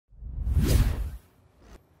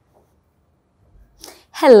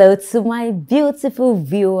Hello to my beautiful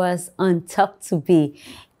viewers on Talk to Be.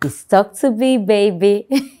 It's Talk to Be, baby.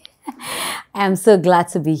 I'm so glad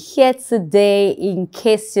to be here today. In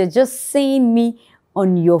case you're just seeing me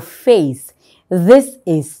on your face, this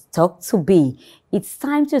is Talk to Be. It's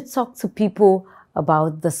time to talk to people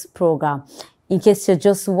about this program. In case you're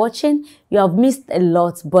just watching, you have missed a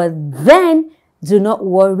lot, but then do not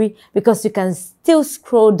worry, because you can still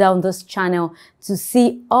scroll down this channel to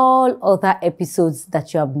see all other episodes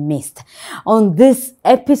that you have missed. On this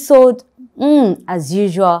episode, as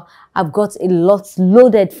usual, I've got a lot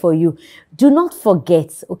loaded for you. Do not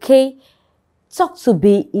forget, okay? Talk to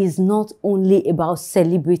Be is not only about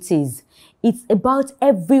celebrities. It's about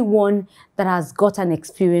everyone that has got an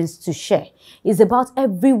experience to share. It's about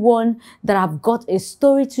everyone that have got a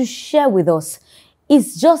story to share with us.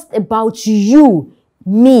 It's just about you,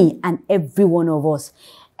 me, and every one of us.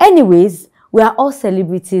 Anyways, we are all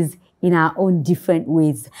celebrities in our own different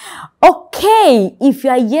ways. Okay, if you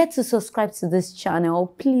are yet to subscribe to this channel,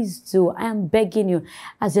 please do. I am begging you.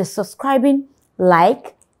 As you're subscribing,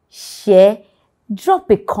 like, share, drop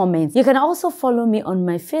a comment. You can also follow me on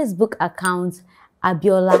my Facebook account,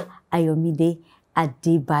 Biola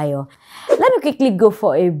Adebayo. Let me quickly go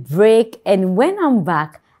for a break, and when I'm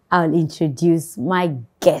back, I'll introduce my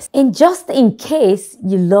guest. And just in case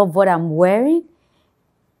you love what I'm wearing,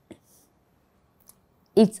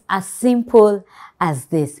 it's as simple as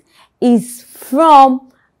this. It's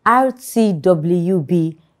from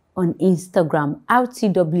RTWB on Instagram,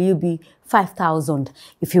 RTWB 5000.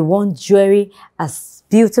 If you want jewelry as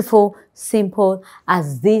beautiful, simple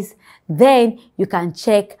as this, then you can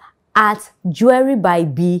check at Jewelry by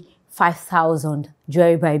B 5000,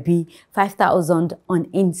 Jewelry by B 5000 on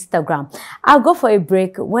Instagram. I'll go for a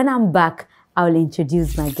break. When I'm back, I'll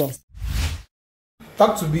introduce my guest.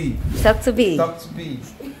 Talk to Be. Talk to Be. Talk to Be.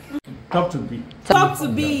 Talk to Be. Talk to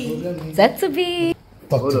Be. Talk to Be.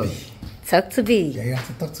 Talk to Be. Talk to Be. Yeah, you have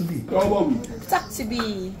to talk to Be. Talk to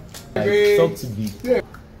Be. Talk to Be.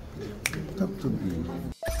 Talk to Be.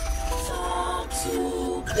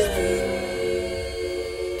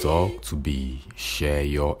 Talk to Be. Share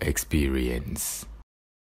your experience.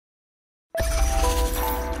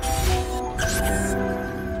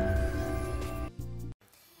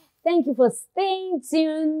 Thank you for staying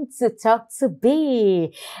tuned to Talk to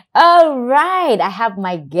Be. All right, I have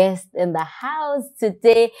my guest in the house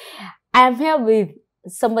today. I'm here with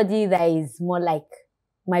somebody that is more like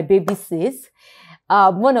my baby sis.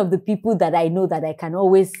 One of the people that I know that I can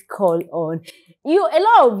always call on. A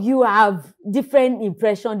lot of you have different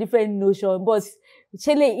impression, different notion, but I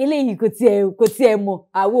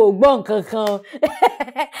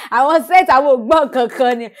was said I will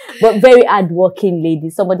but very hardworking lady,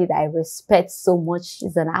 somebody that I respect so much.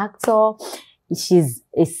 She's an actor, she's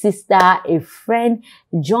a sister, a friend.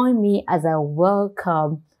 Join me as I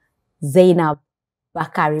welcome Zainab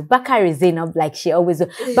Bakari. Bakari Zainab, like she always do.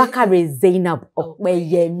 Bakari Zainab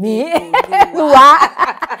Okweyemi.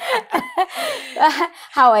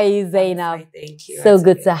 How are you, Zainab? Fine, thank you. So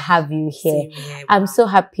good to have you here. Here, I'm so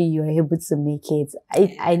happy you're able to make it.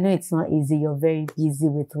 I know it's not easy. You're very busy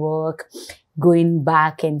with work, going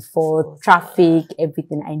back and forth, traffic,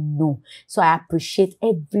 everything. I know. So I appreciate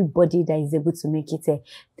everybody that is able to make it here.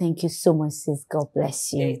 Thank you so much, sis. God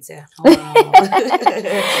bless you.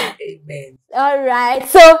 Amen. All right.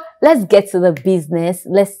 So let's get to the business.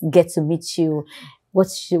 Let's get to meet you. What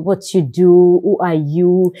you do? Who are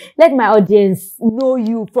you? Let my audience know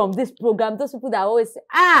you from this program. Those people that always say,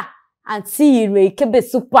 Auntie Kebe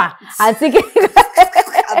super. Auntie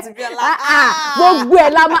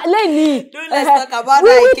Don't let's talk about we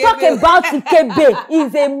will talk about Ikebe.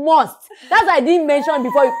 It's a must. That's why I didn't mention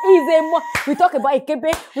before. It's a must. We talk about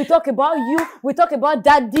Ikebe. We talk about you. We talk about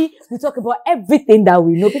daddy. We talk about everything that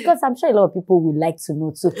we know, because I'm sure a lot of people would like to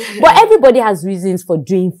know too. But everybody has reasons for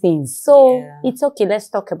doing things. So it's okay. Let's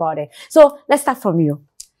talk about it. So let's start from you.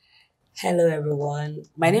 Hello, everyone.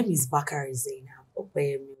 My name is Bakari Zainab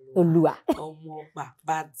Okweyemi. Olua. And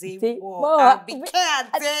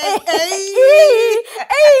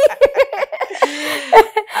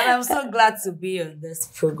I'm so glad to be on this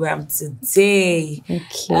program today.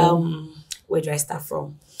 Okay. Where do I start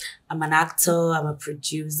from? I'm an actor, I'm a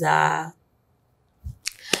producer.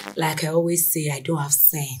 Like I always say, I don't have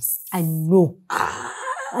sense. I know.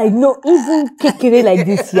 I know, even kekere like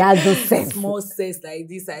this, he has no sense. Small sense like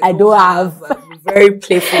this, I don't have. I'm a very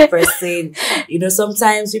playful person. You know,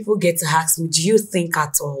 sometimes people get to ask me, do you think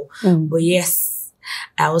at all? But yes,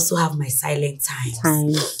 I also have my silent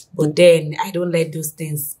times. But then I don't let those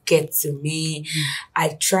things get to me.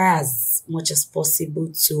 I try as much as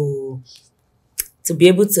possible to to be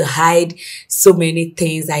able to hide so many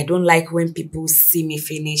things. I don't like when people see me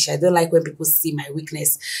finish. I don't like when people see my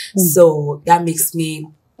weakness. So that makes me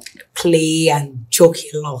play and joke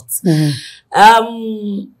a lot.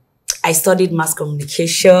 I studied mass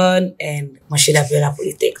communication and Biola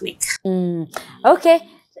Polytechnic. Okay.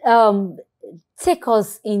 Take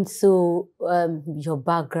us into your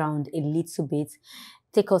background a little bit.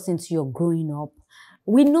 Take us into your growing up.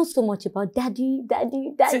 We know so much about daddy, or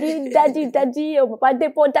papa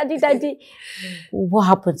depo, daddy. What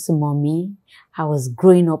happened to mommy? How was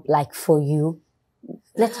growing up like for you?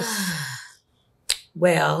 Let us.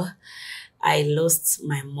 Well, I lost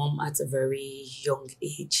my mom at a very young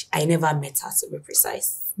age. I never met her, to be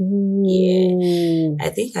precise. Yeah. I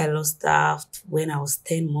think I lost her when I was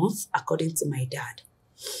 10 months, according to my dad.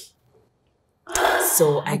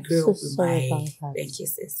 So I grew up with thank you,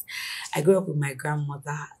 sis. I grew up with my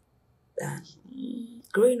grandmother.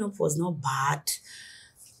 Growing up was not bad.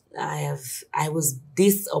 I was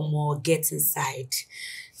this or more get inside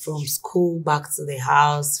from school back to the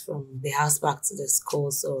house, from the house back to the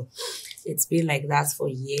school. So it's been like that for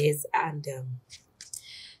years, and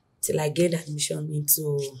till I get admission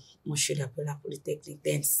into Biola Polytechnic.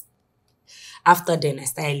 Then after then I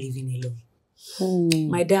started living alone.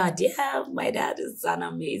 My dad is an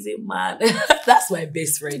amazing man. That's my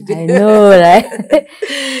best friend. I know, right?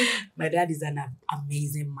 My dad is an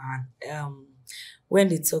amazing man. When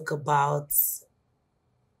they talk about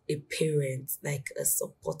a parent, like a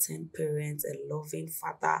supporting parent, a loving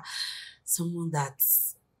father, someone that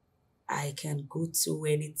I can go to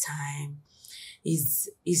anytime, is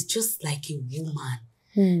just like a woman.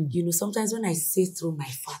 You know, sometimes when I see through my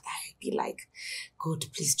father, I be like, God,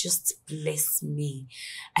 please just bless me.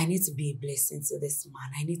 I need to be a blessing to this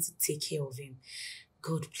man. I need to take care of him.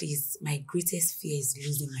 God, please, my greatest fear is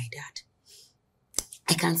losing my dad.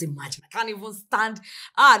 I can't imagine. I can't even stand.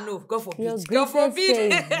 No, God forbid. Your God forbid. fear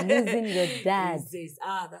is losing your dad.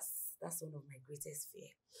 That's one of my greatest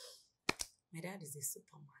fear. My dad is a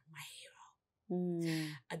superman, my hero.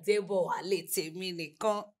 Adebo wale tèmi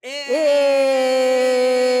nìkan.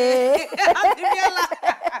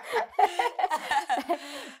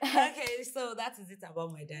 Okay, so that is it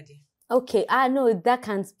about my daddy. Okay, I know that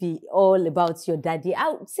can't be all about your daddy.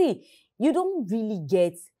 See, you don't really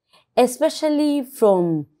get, especially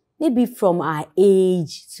from maybe from our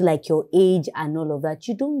age to like your age and all of that,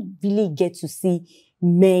 you don't really get to see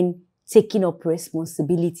men taking up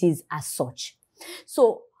responsibilities as such.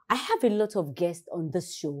 So I have a lot of guests on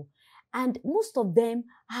this show, and most of them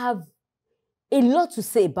have a lot to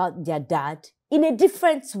say about their dad in a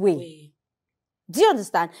different way. Do you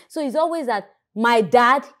understand? So it's always that my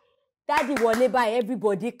daddy wole by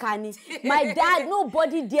everybody can. My dad,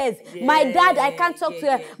 nobody dares. My dad, I can't talk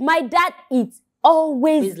to her. My dad, it's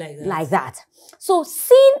always like that. So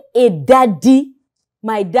seeing a daddy,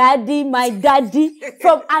 my daddy,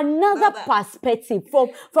 from another perspective,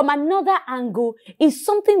 from another angle, is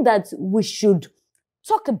something that we should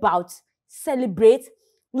talk about, celebrate,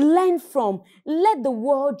 learn from, let the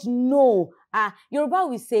world know. Yoruba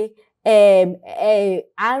will say, or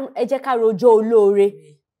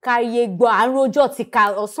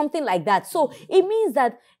something like that. So it means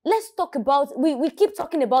that let's talk about, we keep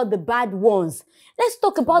talking about the bad ones. Let's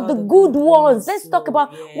talk about the good ones. Let's talk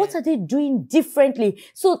about what are they doing differently.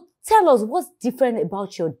 So tell us what's different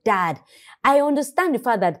about your dad. I understand the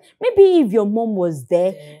fact that maybe if your mom was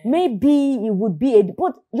there, maybe it would be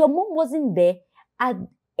but your mom wasn't there at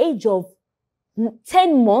age of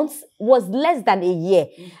 10 months, was less than a year.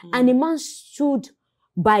 And a man stood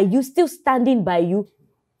by you, still standing by you.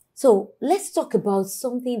 So let's talk about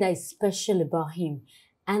something that is special about him.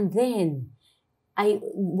 And then,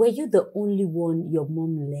 were you the only one your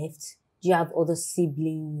mom left? Do you have other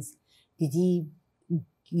siblings? Did he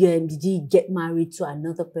get married to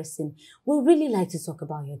another person? We really like to talk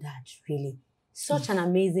about your dad, really. Such an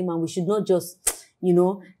amazing man. We should not just,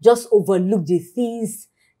 just overlook the things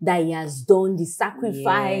that he has done, the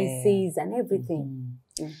sacrifices and everything.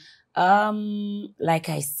 Like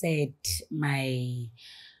I said, my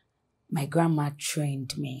grandma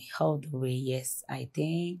trained me all the way. Yes, I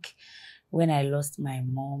think when I lost my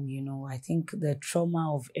mom, I think the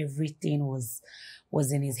trauma of everything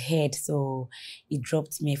was in his head. So he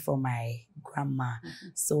dropped me for my grandma.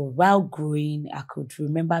 So while growing, I could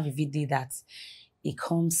remember vividly that he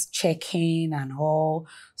comes checking and all.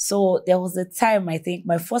 So there was a time, I think,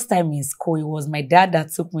 my first time in school, it was my dad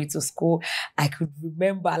that took me to school. I could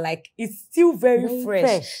remember, like, it's still very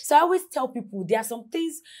fresh. So I always tell people, there are some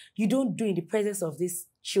things you don't do in the presence of these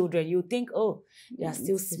children. You think, oh, they are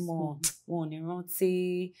still small.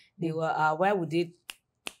 They were, why would they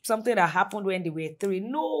something that happened when they were 3.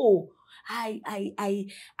 No, I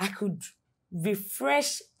could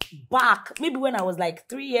refresh back maybe when I was like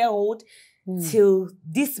 3-year-old till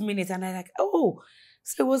this minute, and I like, oh,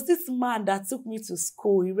 so it was this man that took me to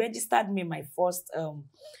school. He registered me in my first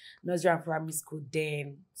nursery and primary school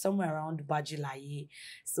then, somewhere around Bajulaye.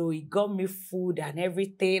 So he got me food and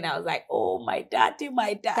everything. I was like, oh, my daddy.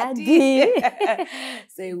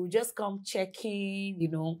 So he would just come checking, you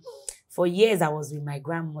know. For years, I was with my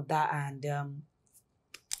grandmother, and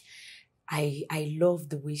I love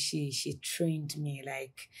the way she trained me.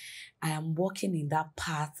 Like, I am walking in that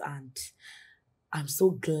path, and I'm so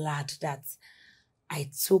glad that I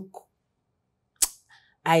took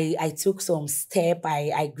some step.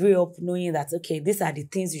 I grew up knowing that, okay, these are the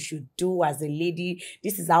things you should do as a lady.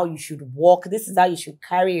 This is how you should walk. This is how you should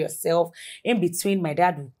carry yourself. In between, my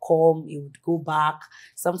dad would come. He would go back.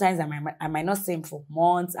 Sometimes I might not see him for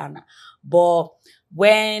months. But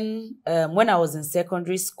when I was in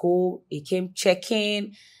secondary school, he came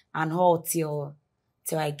checking and all till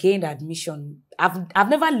I gained admission. I've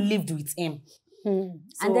never lived with him. So,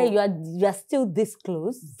 and then you are still this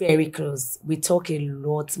close? Very close. We talk a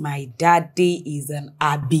lot. My daddy is an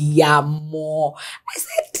abiyamo. I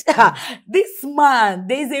said, this man,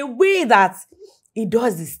 there's a way that he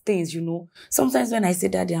does these things, you know. Sometimes when I say,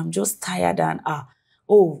 daddy, I'm just tired, and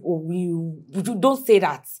you don't say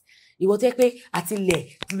that. You will take me at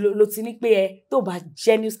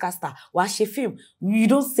genius caster, watch a film. You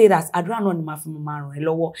don't say that. I don't know,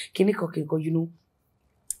 you know.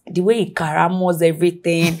 The way he karamos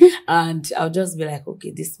everything, and I'll just be like, okay,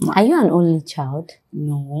 this man. Are you an only child?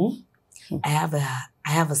 No. Okay. I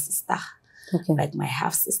have a sister. Okay. Like my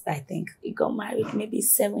half sister, I think. He got married maybe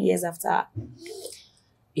 7 years after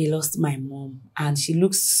he lost my mom. And she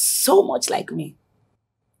looks so much like me.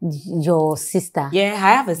 Your sister? Yeah,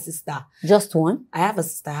 I have a sister. Just one? I have a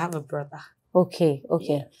sister. I have a brother. Okay.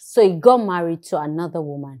 Yeah. So he got married to another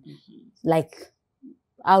woman. Like,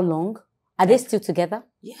 how long? Are they still together?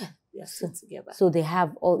 Yeah, they're still together. So they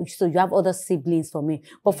have so you have other siblings from me.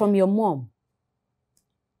 But from your mom,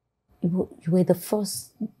 you were the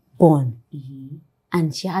first born.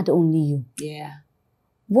 And she had only you. Yeah.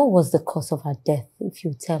 What was the cause of her death, if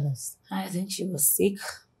you tell us? I think she was sick.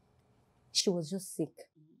 She was just sick.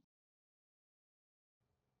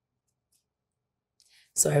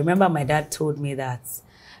 So I remember my dad told me that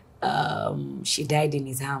she died in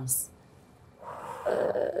his arms.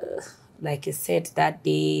 Like he said, that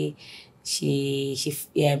day, he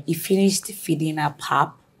finished feeding her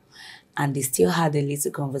pap, and they still had a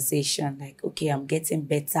little conversation, like, okay, I'm getting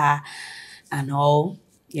better and all,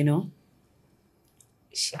 you know.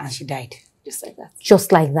 And she died, just like that.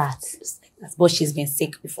 Just like that? Just like that. But she's been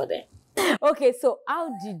sick before then. Okay, so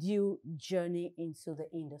how did you journey into the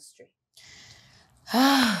industry?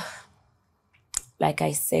 Like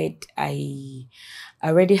I said, I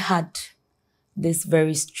already had this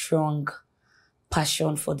very strong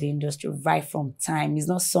passion for the industry right from time. It's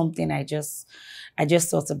not something I just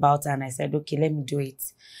thought about and I said, okay, let me do it.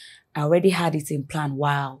 I already had it in plan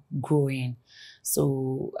while growing.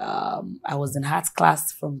 So I was in art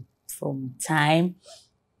class from time.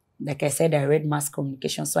 Like I said, I read mass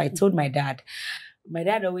communication. So I told my dad. My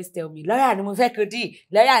dad always tell me, lawyer ni mo fẹ́ kó di,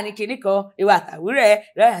 lawyer ni kíní kan, ìwà àtàwúrẹ́.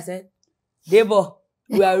 Lawyer said, Debo,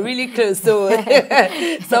 we are really close. So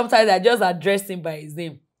sometimes I just address him by his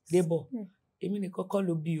name. Debo, èmi ni kọ́kọ́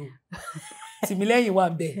ló bí o. Tìmílẹ́yìn wà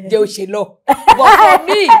ńbẹ̀, jẹ́ ó ṣe lọ. But for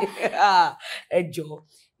me, ẹjọ́,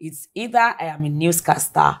 it's either I am a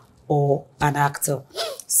newscaster or an actor.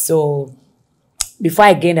 So before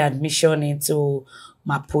I gained admission into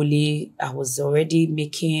Mapoli, I was already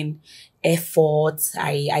making efforts.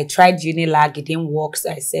 I tried Unilag, it didn't work.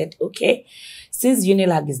 So I said, okay, since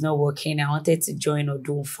Unilag is not working, I wanted to join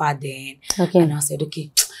Odunfa then. Okay. And I said,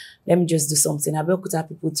 okay, let me just do something. Abeokuta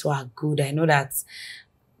people too are good. I know that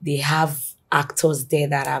they have actors there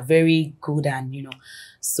that are very good and, you know.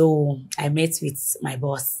 So I met with my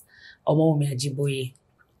boss, Omowumi Ajiboye.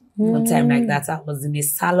 One time like that, I was in a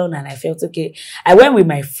salon and I felt okay. I went with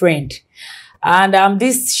my friend. And I'm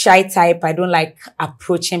this shy type. I don't like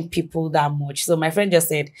approaching people that much. So my friend just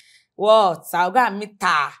said, what? I'll go and meet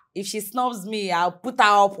her. If she snubs me, I'll put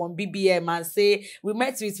her up on BBM and say, we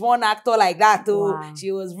met with one actor like that. Oh, wow.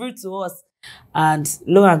 She was rude to us. And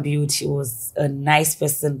lo and behold, she was a nice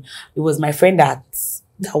person. It was my friend that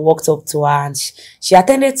walked up to her and she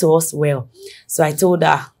attended to us well. So I told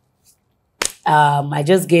her, I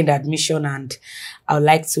just gained admission and I would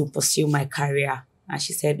like to pursue my career. And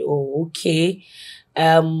she said, oh, okay.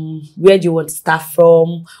 where do you want to start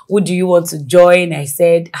from? Who do you want to join? I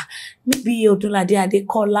said, maybe Odunlade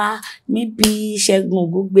Adekola, maybe Segun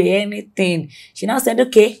Ogugbe, anything. She now said,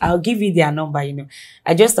 okay, I'll give you their number, you know.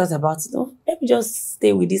 I just thought about it. Oh, let me just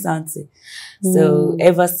stay with this auntie. So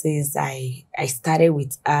ever since I started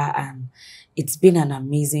with her, and it's been an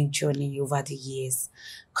amazing journey over the years,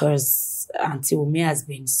 because Auntie Umi has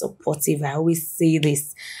been supportive. I always say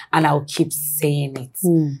this and I'll keep saying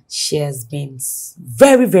it. She has been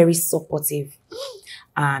very, very supportive,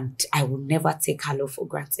 and I will never take her love for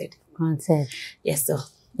granted. Yes, sir.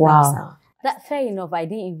 Wow. That's fair enough. I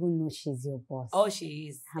didn't even know she's your boss. Oh, she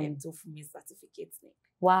is. For me certificate.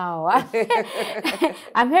 Wow.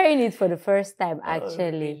 I'm hearing it for the first time, actually.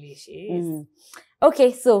 Oh, really, she is.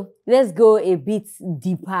 Okay, so let's go a bit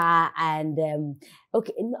deeper and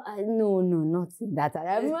okay, no, not in that.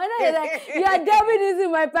 You are delving into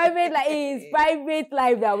my private life. It's private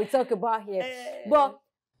life that we talk about here. But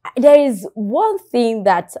there is one thing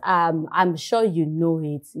that I'm sure you know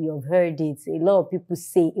it, you've heard it, a lot of people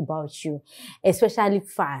say about you, especially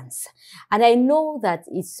fans. And I know that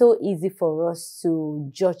it's so easy for us to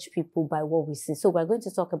judge people by what we see. So we're going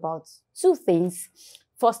to talk about two things.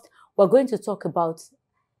 First, we're going to talk about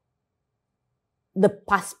the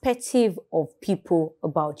perspective of people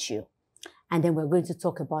about you. And then we're going to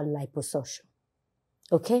talk about liposuction.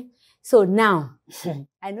 Okay? So now,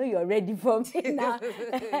 I know you're ready for me now.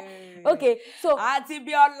 Okay, so Auntie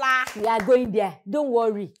Biola, we are going there. Don't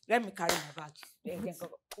worry. let me carry my bag.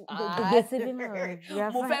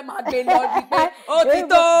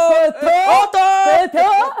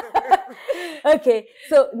 Okay,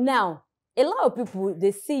 so now, a lot of people,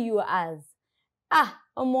 they see you as,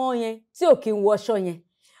 ọmọ yẹn tí ò kí ń wọṣọ yẹn,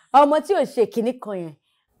 ọmọ tí ò ṣe kíní kan yẹn.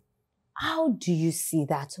 How do you see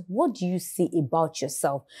that? What do you see about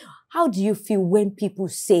yourself? How do you feel when people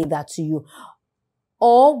say that to you?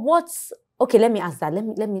 Or what's okay? Let me ask that.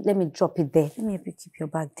 Let me drop it there. Let me help you keep your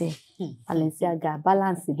bag there. Balenciaga,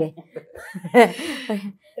 balance it there.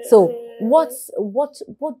 So what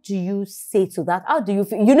do you say to that? How do you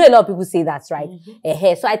feel? You know, a lot of people say that, right?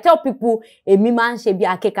 So I tell people, èmi máa ń ṣe bí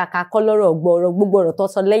akekaka kọ́lọ́rọ̀ gbọ́rọ̀ gbogbo ọ̀rọ̀ tó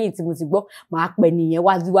sọ lẹ́yìn tí mo ti gbọ́, màá pè nìyẹn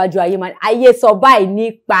wájú ayé máa ayé sọ báyìí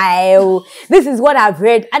nípa ẹ o. This is what I've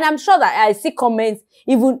read, and I'm sure that I see comments.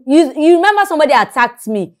 Even you remember somebody attacked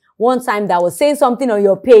me one time that was saying something on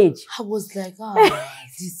your page. I was like,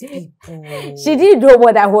 these people. She didn't know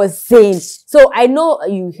what I was saying. So I know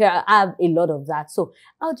you have a lot of that. So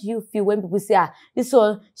how do you feel when people say, this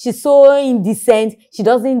one, she's so indecent, she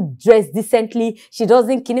doesn't dress decently, she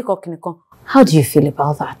doesn't kiniko. How do you feel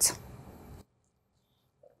about that?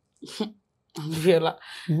 Biola,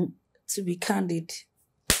 to be candid,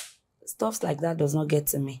 stuff like that does not get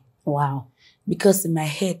to me. Wow. Because in my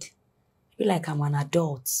head, I feel like I'm an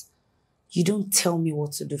adult. You don't tell me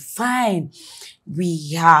what to do. Fine.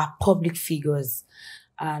 We are public figures.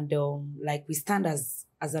 And like we stand as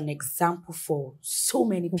an example for so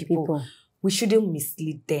many people. We shouldn't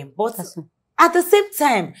mislead them. But at the same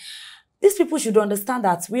time, these people should understand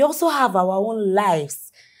that we also have our own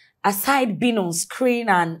lives aside being on screen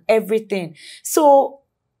and everything. So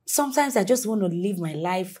sometimes I just want to live my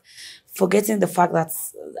life forgetting the fact that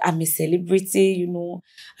I'm a celebrity, you know.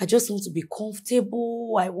 I just want to be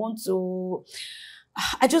comfortable. I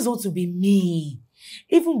just want to be me.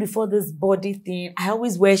 Even before this body thing, I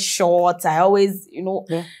always wear shorts. I always, you know.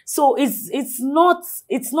 Yeah. So it's not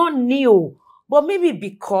new. But maybe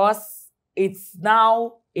because it's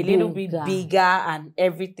now a little bit bigger and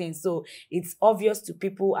everything. So it's obvious to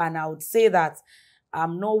people. And I would say that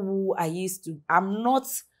I'm not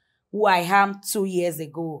who I am 2 years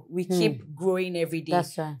ago. We keep growing every day.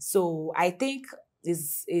 That's right. So I think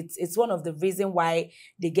it's one of the reasons why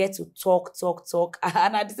they get to talk.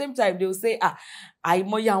 And at the same time, they'll say, I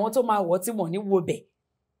want to my what money will be.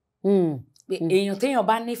 But you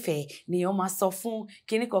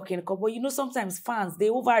know, sometimes fans, they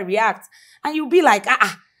overreact. And you'll be like,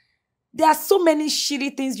 there are so many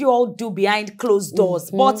shitty things you all do behind closed doors.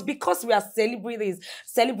 But because we are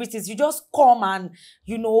celebrities, you just come and,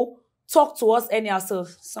 you know, talk to us anyhow. So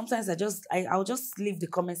sometimes I'll just leave the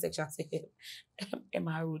comment section and say,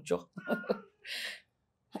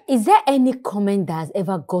 Is there any comment that has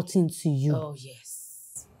ever gotten to you? Oh,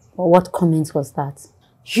 yes. Or what comment was that?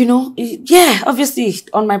 You know, yeah, obviously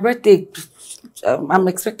on my birthday, I'm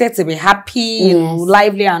expected to be happy, you know,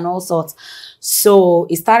 lively and all sorts. So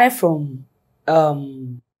it started from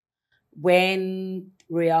when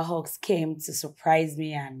Royal Hawks came to surprise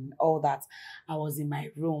me and all that. I was in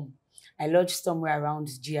my room. I lodged somewhere around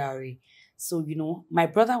GRA. So, you know, my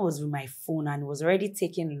brother was with my phone and it was already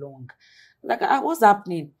taking long. Like, what's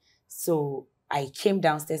happening? So I came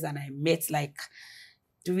downstairs and I met like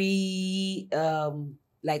three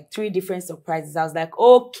different surprises. I was like,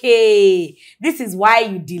 okay, this is why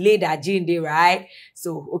you delayed Ajinde, right?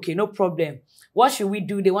 So, okay, no problem. What should we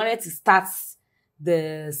do? They wanted to start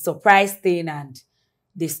the surprise thing and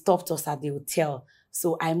they stopped us at the hotel.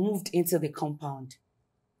 So I moved into the compound.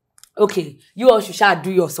 Okay, you all should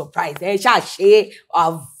do your surprise. I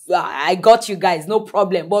got you guys, no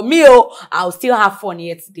problem. But me, I'll still have fun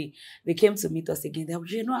here today. They came to meet us again. They were,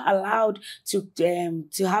 you're not allowed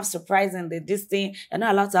to have surprise and this thing. You're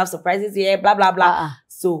not allowed to have surprises here, blah, blah, blah.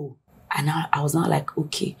 So, and I was not like,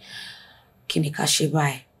 okay, Kinika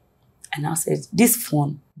Shebai. And I said, this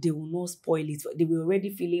phone, they will not spoil it. They were already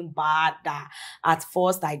feeling bad that at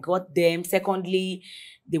first I got them. Secondly,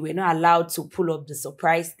 they were not allowed to pull up the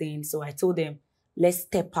surprise thing. So I told them, let's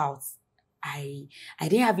step out. I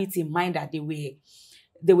didn't have it in mind that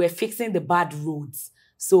they were fixing the bad roads.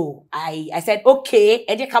 So I said, okay,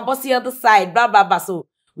 and you can boss the other side, blah, blah, blah. So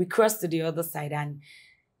we crossed to the other side and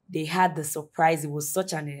they had the surprise. It was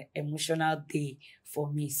such an emotional day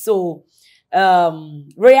for me. So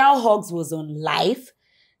Royal Hugs was on live.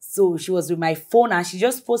 So she was with my phone and she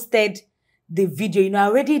just posted the video. You know, I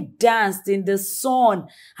already danced in the sun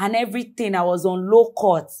and everything. I was on low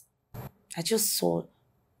cut. I just saw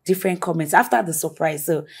different comments after the surprise.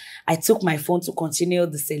 So I took my phone to continue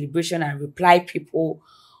the celebration and reply people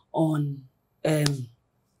on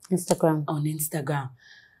Instagram. On Instagram.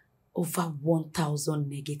 Over 1,000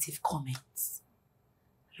 negative comments.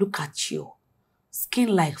 Look at you.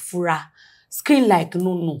 Skin like Fura. Skin like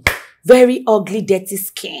Nunu. Very ugly, dirty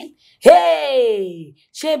skin. Hey!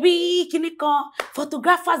 Shebi Kinikon.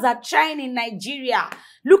 Photographers are trying in Nigeria.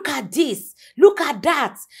 Look at this. Look at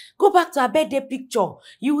that. Go back to her birthday picture.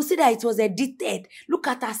 You will see that it was edited. Look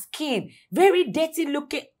at her skin. Very dirty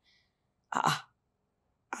looking.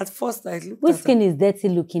 At first, I looked Which at skin is dirty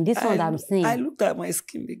looking? This one that I'm saying. I looked at my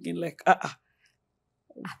skin again like,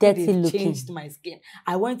 dirty They've looking. changed my skin.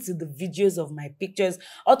 I went to the videos of my pictures.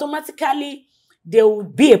 Automatically, there will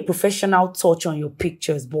be a professional touch on your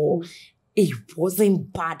pictures, but it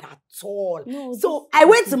wasn't bad at all. No, so I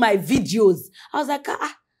went to my videos. I was like,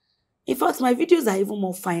 in fact, my videos are even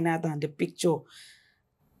more finer than the picture.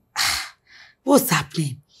 What's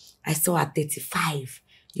happening? I saw at 35,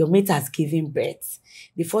 your mate has given birth.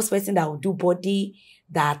 The first person that will do body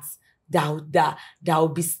that will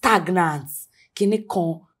be stagnant.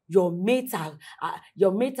 Kinikon, your mates are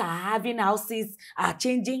having houses, are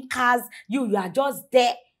changing cars. You are just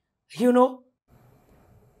there, you know.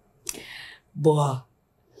 But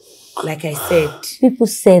like I said, people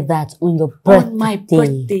say that on your birthday. On my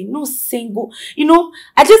birthday, no single. You know,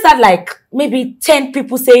 I just had like maybe 10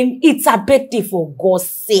 people saying it's a birthday for God's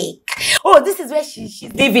sake. Oh, this is where she's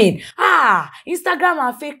living. Instagram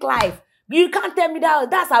and fake life. You can't tell me that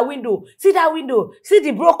that's her window. See that window. See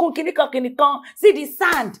the broken kinikon. See the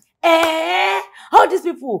sand. All these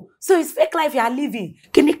people. So it's fake life you are living.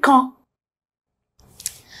 Kinikon.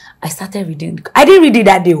 I started reading. I didn't read it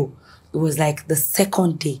that day. It was like the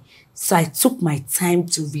second day. So I took my time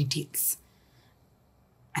to read it.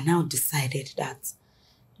 I now decided that,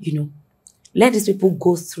 you know, let these people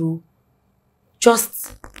go through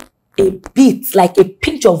just a bit, like a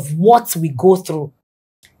pinch of what we go through.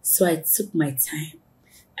 So I took my time.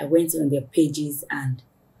 I went on their pages and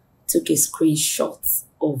took a screenshot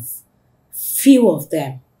of few of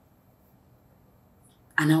them.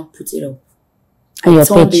 And I'll put it up. I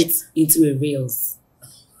turned it into a reels.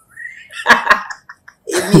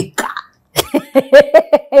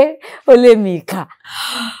 Olemika.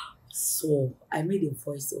 So I made a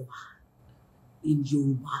voiceover in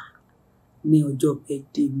Yoruba. Ní ọjọ́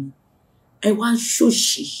birthday mi. I want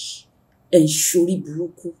shoshi and shuri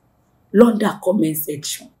buruku. London comment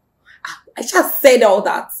section. I just said all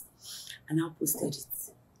that. And I posted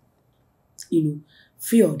it. You know,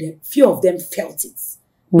 few of them felt it.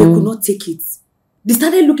 They could not take it. They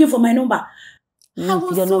started looking for my number. I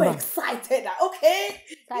was so excited. Okay.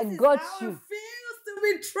 I got you. It feels to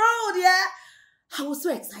be trolled, yeah. I was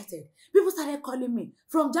so excited. People started calling me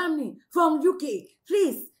from Germany, from UK.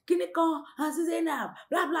 Please, Kinikon and Susanna,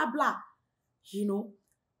 blah, blah, blah. You know,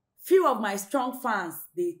 few of my strong fans,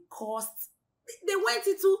 they went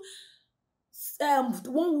into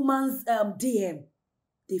one woman's DM.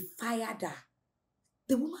 They fired her.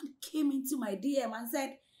 The woman came into my DM and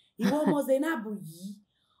said, "You almost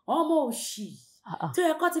almost she." So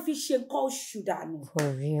you got to fish and call Shudanu. For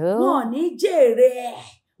real?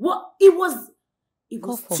 What it was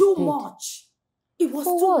too forbid. much. It was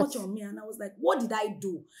too much on me, and I was like, what did I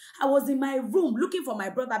do? I was in my room looking for my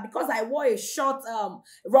brother because I wore a short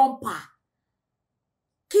romper.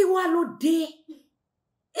 Kiwalo Day.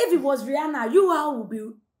 If it was Rihanna, you all would be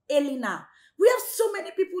Elena. We have so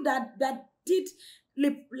many people that did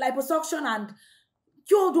liposuction, and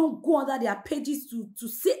you all don't go under their pages to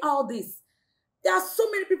say all this. There are so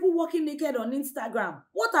many people walking naked on Instagram.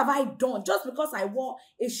 What have I done just because I wore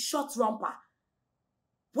a short romper?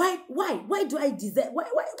 Why do I deserve? Why?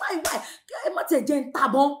 I'm not a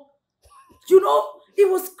tabon. You know, it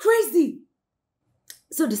was crazy.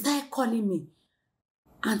 So they started calling me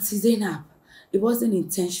Auntie Zainab. It wasn't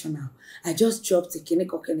intentional. I just dropped a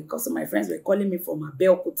Keneko. So my friends were calling me from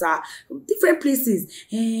Abeokuta, from different places.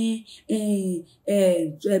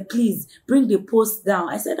 Please bring the post down.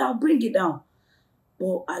 I said, I'll bring it down.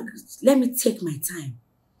 But let me take my time.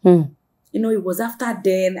 You know, it was after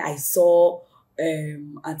then I saw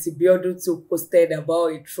Auntie Biola too posted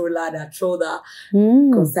about a troller that trolled her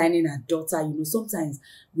concerning her daughter. You know, sometimes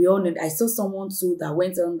we all know. I saw someone too that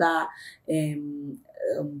went on that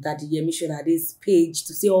the emission at this page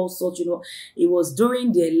to say all sorts. You know, it was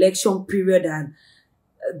during the election period and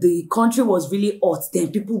the country was really hot. Then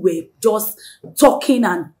people were just talking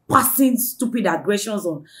and passing stupid aggressions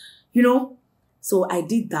on, you know. So I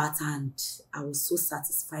did that, and I was so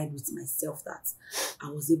satisfied with myself that I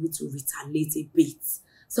was able to retaliate a bit.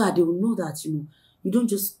 So that they will know that, you know, you don't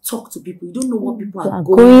just talk to people. You don't know what people are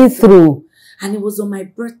going through. And it was on my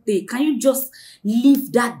birthday. Can you just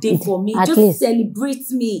leave that day for me? Just celebrate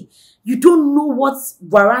me. You don't know what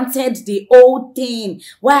warranted the whole thing.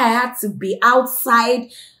 Why I had to be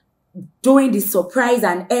outside doing the surprise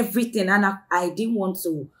and everything. And I didn't want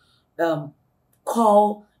to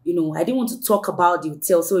call... You know, I didn't want to talk about the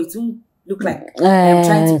hotel, so it won't look like I'm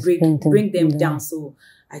trying to bring them down. So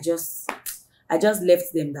I just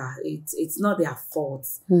left them that it's not their fault.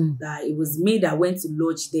 That it was me that went to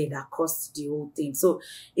lodge there that cost the whole thing. So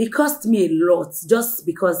it cost me a lot just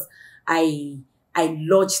because I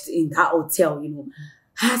lodged in that hotel. You know,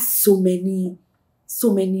 I had so many.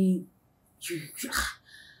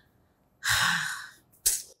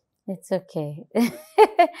 It's okay.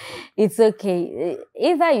 It's okay.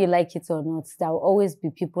 Either you like it or not, there will always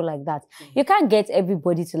be people like that. You can't get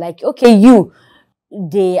everybody to like, okay,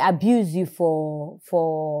 they abuse you for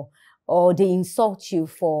or they insult you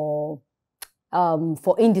for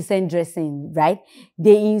indecent dressing, right?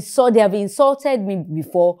 They have insulted me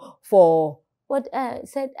before for what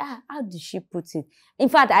said, how did she put it? In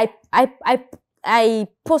fact, I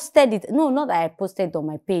posted it. No, not that I posted it on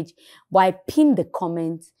my page, but I pinned the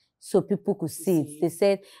comment so people could see it. They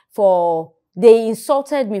said they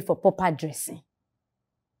insulted me for proper dressing.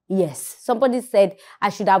 Yes. Somebody said I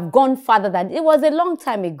should have gone further than it was a long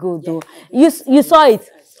time ago though. You saw it.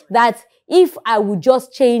 That if I would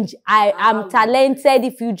just change, I am talented.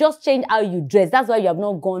 If you just change how you dress, that's why you have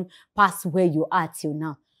not gone past where you are till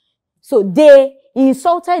now. So they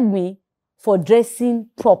insulted me for dressing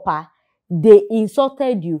proper. They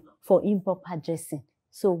insulted you for improper dressing.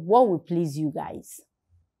 So what will please you guys?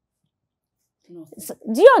 So,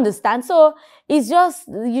 do you understand? So it's just,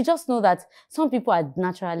 you just know that some people are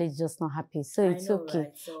naturally just not happy. So it's okay.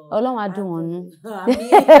 Right? So, I mean,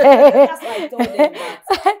 that's why I told them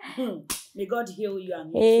that. May God heal you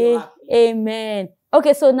and make you happy. Amen.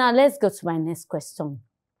 Okay, so now let's go to my next question.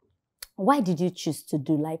 Why did you choose to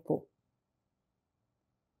do lipo?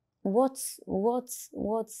 What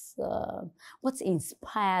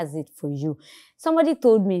inspires it for you? Somebody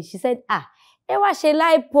told me, she said, Ewa she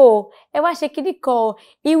lipo, Ewa she kidiko,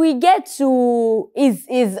 it will get to,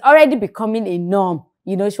 is already becoming a norm.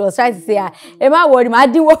 You know, she was trying to say, Emma worry, ma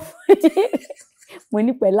di wo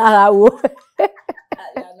money pe lara wo.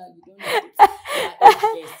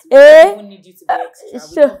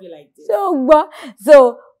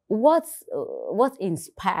 So what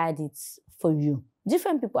inspired it for you?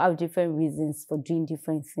 Different people have different reasons for doing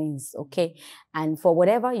different things, okay? And for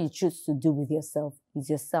whatever you choose to do with yourself is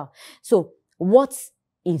yourself. So what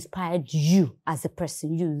inspired you as a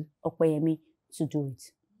person, you, Okoyemi, to do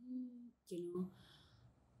it? You know,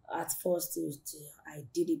 at first, I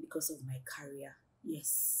did it because of my career.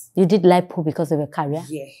 Yes. You did lipo because of your career?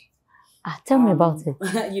 Yeah. Tell me about it.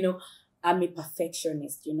 You know, I'm a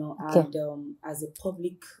perfectionist, you know, okay. And as a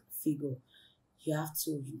public figure, you have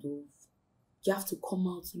to, you have to come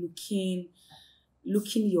out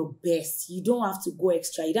looking your best. You don't have to go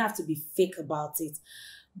extra. You don't have to be fake about it.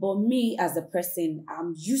 But me as a person,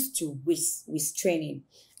 I'm used to waist training.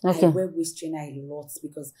 Okay. I wear waist trainer a lot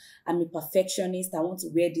because I'm a perfectionist. I want to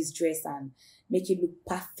wear this dress and make it look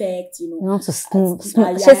perfect, you know. You want to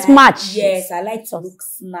snatch. Yes, I like to look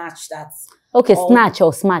snatched. Okay, snatch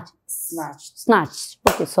or smash? Snatched. Snatch.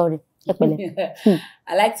 Okay, sorry.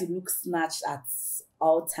 I like to look snatched at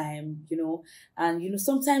all time, you know. And, you know,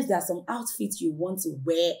 sometimes there are some outfits you want to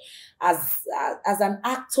wear as an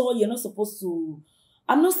actor. You're not supposed to.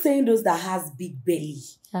 I'm not saying those that has big belly.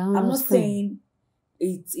 I'm not saying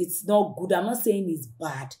it's not good. I'm not saying it's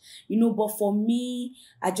bad, you know, but for me,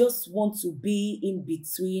 I just want to be in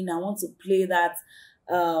between. I want to play that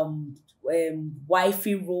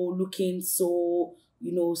wifey role, looking so,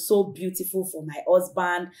 you know, so beautiful for my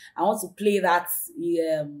husband. I want to play that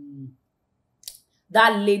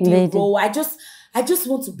that lady role. I just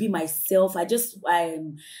want to be myself. I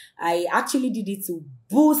actually did it to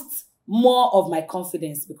boost more of my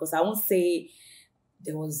confidence, because I won't say I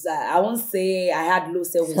had low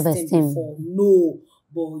self-esteem before. No,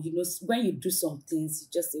 but you know, when you do some things, you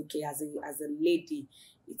just say, okay, as a lady,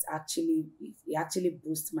 it actually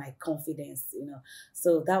boosts my confidence, you know.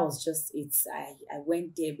 So that was just it. I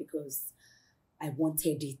went there because I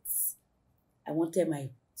wanted it. I wanted my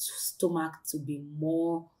stomach to be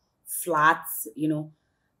more flat, you know.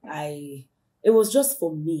 It was just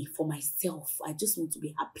for me, for myself. I just want to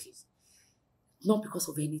be happy. Not because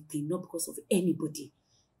of anything, not because of anybody.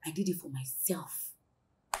 I did it for myself.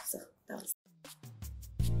 So that was.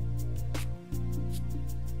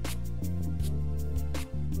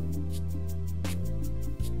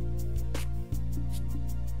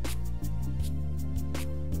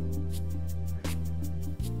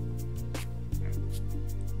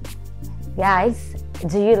 Guys,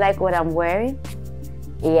 do you like what I'm wearing?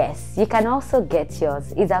 Yes, you can also get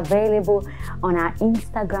yours. It's available on our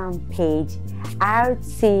Instagram page,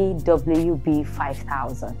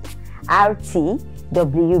 RTWB5000.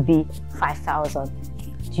 RTWB5000.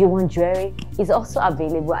 Do you want jewelry? It's also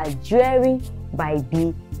available at Jewelry by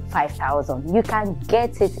B5000. You can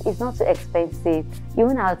get it. It's not too expensive. You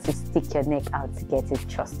won't have to stick your neck out to get it,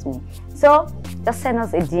 trust me. So just send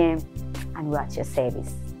us a DM and we're at your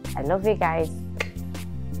service. I love you guys.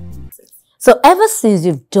 So ever since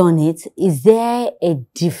you've done it, is there a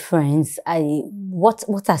difference?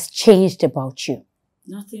 What has changed about you?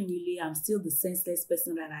 Nothing really. I'm still the senseless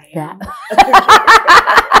person that I am.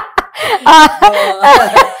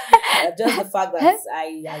 Just the fact that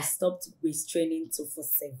I stopped waist training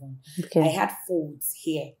 247. Okay. I had folds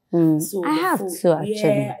here. So I have too, actually.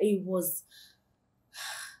 Yeah, it was.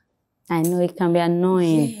 I know it can be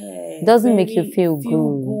annoying. Yeah, doesn't make you feel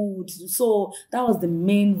good. So that was the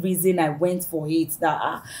main reason I went for it.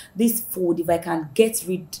 That this food, if I can get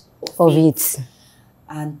rid of it,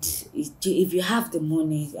 and if you have the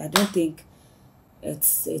money, I don't think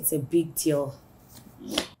it's a big deal.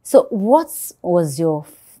 So what was your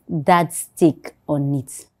dad's take on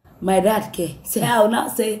it? My dad say, I will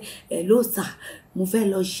not say, hello sir, mo fẹ́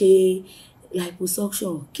lọ ṣe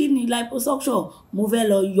liposuction. Kini liposuction? Mo fẹ́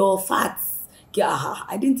lọ your fats.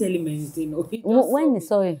 I didn't tell him anything. When he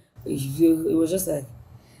saw it? It was just like,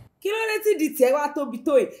 so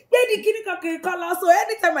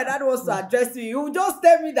anytime my dad wants to address me, he will just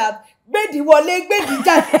tell me that are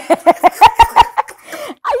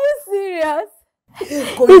you serious?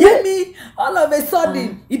 All of a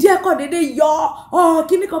sudden,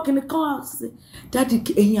 Daddy,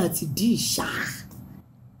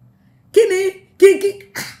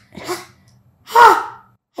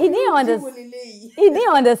 he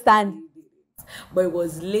didn't understand. But it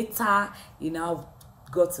was later, you know,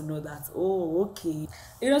 got to know that, oh, okay.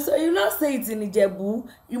 You know, so you not say it in Ijebu.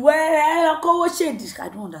 I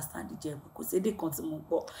don't understand Ijebu because they continue,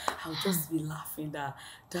 but I'll just be laughing that,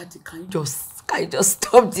 Daddy, can you just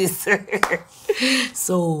stop this?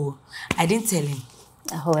 So I didn't tell him.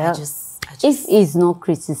 Oh, well, if he's not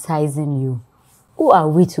criticizing you, who are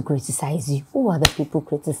we to criticize you? Who are the people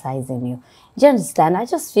criticizing you? Do you understand? I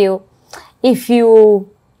just feel, if you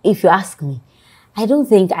ask me, I don't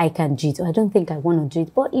think I can do it, or I don't think I want to do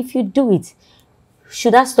it. But if you do it,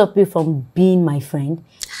 should that stop you from being my friend?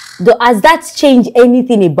 Has that changed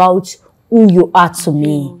anything about who you are to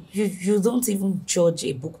me? You don't even judge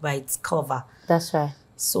a book by its cover. That's right.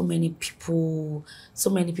 So many people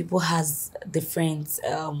has different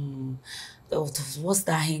what's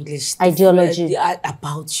that English? Ideology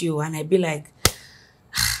about you, and I be like,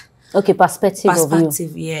 okay, perspective of you.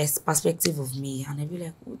 Yes, perspective of me. And I be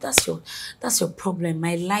like, oh, that's your problem.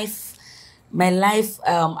 My life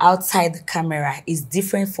outside the camera is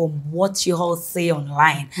different from what you all say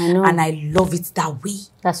online. I know. And I love it that way.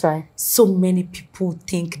 That's right. So many people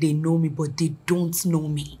think they know me, but they don't know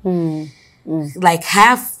me. Like,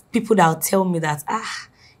 have people that will tell me that,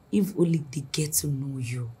 if only they get to know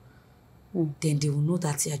you, then they will know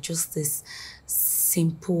that you're just this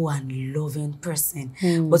simple and loving person.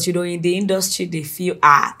 But you know, in the industry, they feel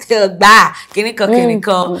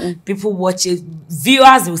people watch it,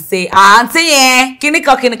 viewers will say, auntie,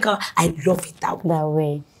 I love it that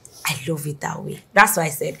way. I love it that way. That's why I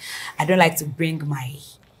said I don't like to bring my,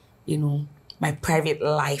 my private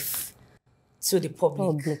life to the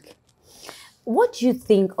public. What do you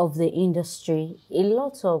think of the industry? A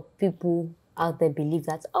lot of people out there believe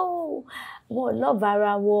that, oh, wọ́n love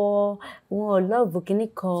ara wọn, wọ́n love kíní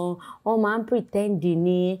kan, wọ́n máa ń pretend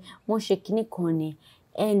ni, wọ́n ṣe kíní kan ni.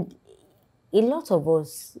 And a lot of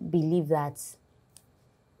us believe that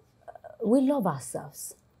we love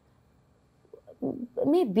ourselves.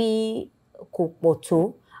 Maybe kò pọ̀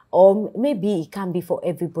tó, or maybe it can be for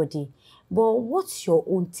everybody. But what's your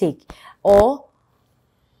own take? Or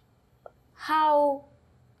how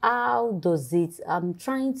does it, I'm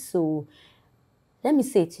trying to, let me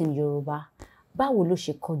say it in Yoruba. Báwo ló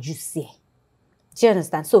ṣe kọjú sí ẹ? Do you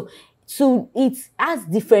understand? So it has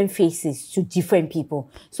different faces to different people.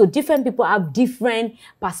 So different people have different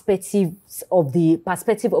perspectives of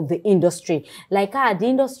the industry. Like, the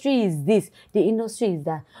industry is this, the industry is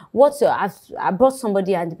that. I brought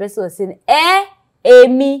somebody and the person was saying,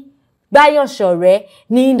 Amy, Bayo Shore,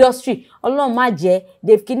 ni industry. Ọlọ́run má jẹ́,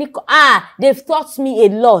 they've taught me a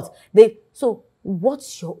lot. So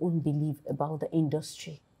what's your own belief about the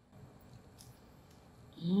industry?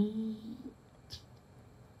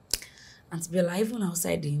 And to be alive, even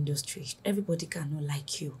outside the industry, everybody cannot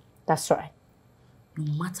like you. That's right.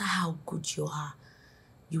 No matter how good you are,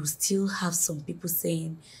 you still have some people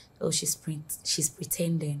saying, oh, she's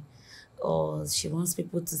pretending. Or she wants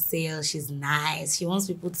people to say, oh, she's nice. She wants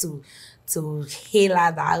people to hail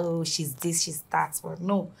her that, oh, she's this, she's that. But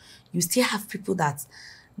no, you still have people that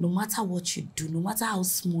no matter what you do, no matter how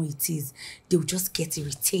small it is, they'll just get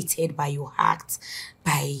irritated by your act,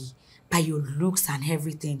 by your looks and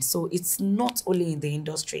everything. So it's not only in the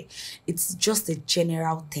industry, it's just a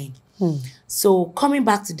general thing. So coming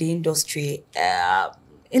back to the industry,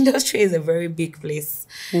 industry is a very big place.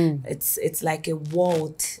 It's like a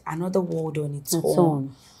world, another world on its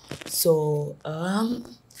own. So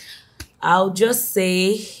I'll just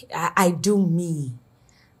say I do me.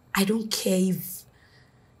 I don't care if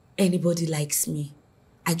anybody likes me.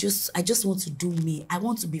 I just want to do me. I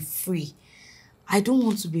want to be free. I don't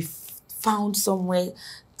want to be found somewhere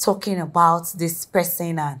talking about this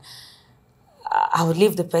person and I will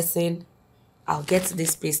leave the person. I'll get to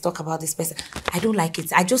this place, talk about this person. I don't like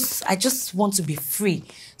it. I just want to be free.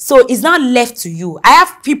 So it's not left to you. I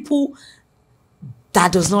have people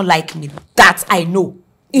that does not like me, that I know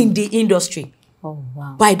in the industry. Oh,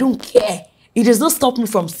 wow. But I don't care. It does not stop me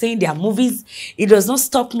from seeing their movies. It does not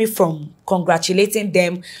stop me from congratulating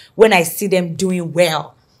them when I see them doing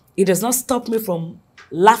well. It does not stop me from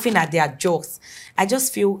laughing at their jokes. I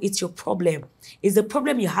just feel it's your problem. It's the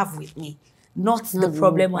problem you have with me, not the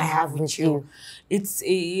problem I have with you. It's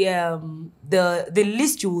the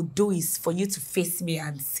least you will do is for you to face me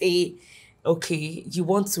and say, okay, you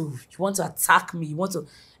want to attack me,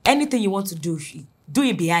 anything you want to do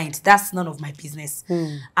it behind. That's none of my business.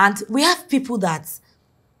 And we have people that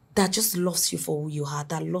just loves you for who you are,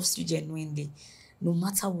 that loves you genuinely, no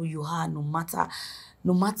matter who you are, no matter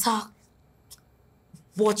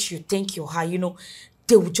what you think you are,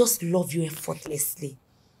 they will just love you effortlessly.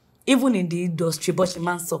 Even in the industry, but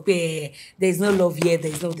man there's no love here,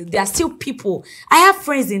 there are still people. I have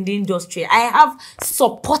friends in the industry. I have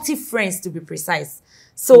supportive friends, to be precise.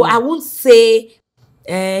 So I won't say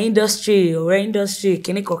industry,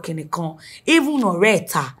 kiniko. Even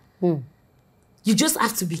oreta. You just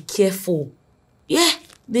have to be careful. Yeah,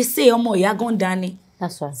 they say omo ya gon dani.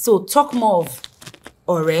 That's right. So talk more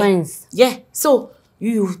of friends. Yeah. So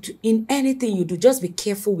you, in anything you do, just be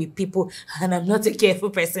careful with people. And I'm not a careful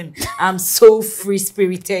person. I'm so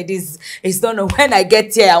free-spirited. It's not know when I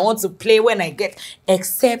get here, I want to play when I get,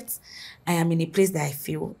 except I am in a place that I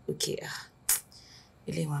feel, okay,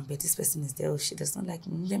 but this person is there, oh, she does not like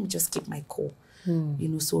me. Let me just keep my cool.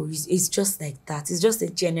 So it's just like that. It's just a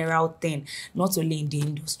general thing, not only in the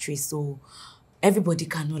industry. So everybody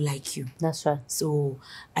cannot like you. That's right. So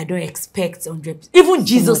I don't expect 100%. Even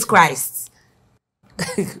Jesus Christ.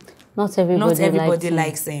 Not everybody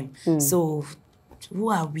likes him. So who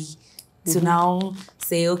are we to now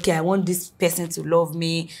say, okay, I want this person to love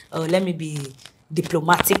me, or let me be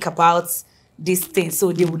diplomatic about this thing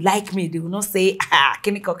so they will like me. They will not say,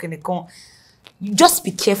 kiniko. Just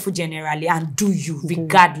be careful generally and do you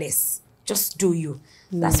regardless. Just do you.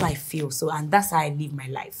 That's how I feel. So, and that's how I live my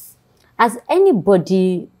life. Has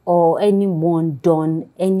anybody or anyone done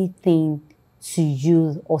anything to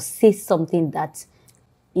you or say something that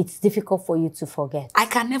it's difficult for you to forget? I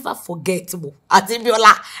can never forget,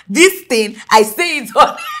 Biola. This thing, I say it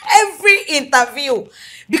on every interview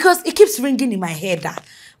because it keeps ringing in my head that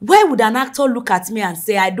why would an actor look at me and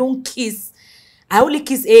say, I only kiss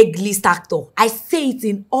A-list actor? I say it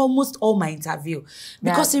in almost all my interview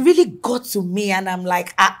because it really got to me and I'm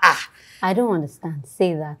like, I don't understand.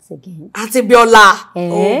 Say that again. Auntie Biola.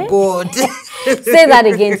 Oh, God. Say that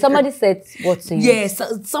again. Somebody said what to you? Yes,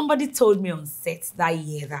 somebody told me on set that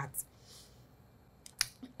year that,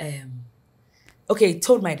 okay,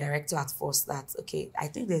 told my director at first that, okay, I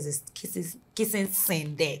think there's this kissing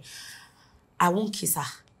scene there. I won't kiss her.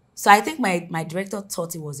 So I think my director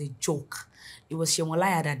thought it was a joke. It was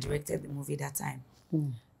Shemolaya that directed the movie that time.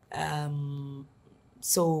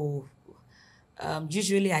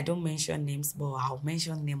 Usually I don't mention names, but I'll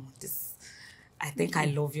mention name on this. I think I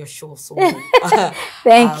love your show, so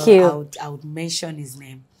Thank you. I would mention his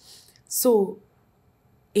name. So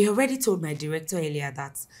he already told my director earlier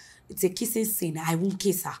that it's a kissing scene. I won't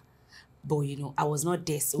kiss her, but you know I was not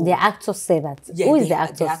there. So the actor said that. Yeah, who is the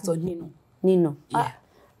actor? The actor Nino. Nino. Yeah.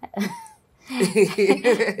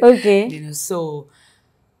 Okay. You know, so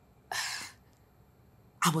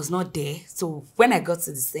I was not there. So when I got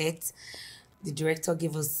to the set, the director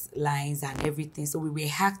gave us lines and everything. So we were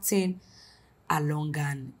acting along,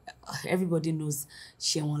 and everybody knows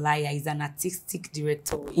Shewonlaya is an artistic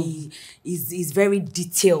director. He's very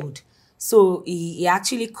detailed. So he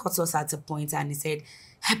actually caught us at a point and he said,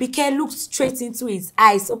 Abike, looked straight into his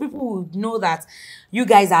eyes so people would know that you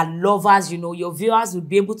guys are lovers, you know, your viewers would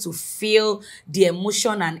be able to feel the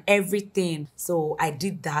emotion and everything. So I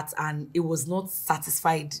did that and it was not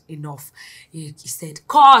satisfied enough. He said,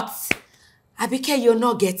 cut! Abike, you're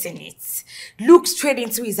not getting it. Look straight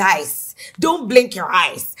into his eyes. Don't blink your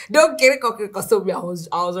eyes. Don't get it. I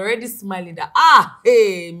was already smiling that,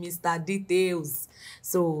 hey, Mr. Details.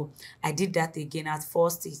 So I did that again. At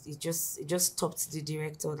first, it just stopped the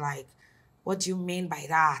director like, what do you mean by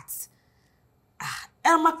that?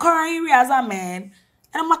 And I'm a crying reaza, man.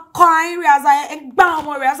 And I'm a crying reaza. And bam,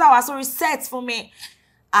 reaza was so reset for me.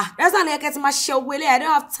 That's how I get my show, Willie. I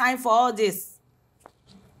don't have time for all this.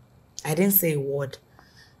 I didn't say a word.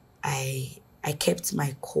 I kept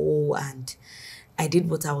my cool and I did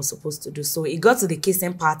what I was supposed to do. So it got to the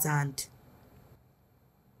kissing part and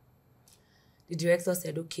the director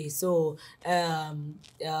said, okay, so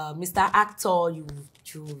Mr. Actor,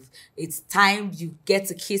 it's time you get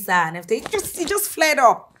to kiss her and everything. He just flared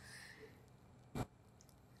up.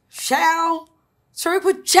 Sorry,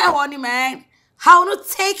 put gel on him, man. How not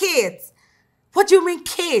take it? What do you mean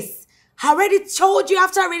kiss? I already told you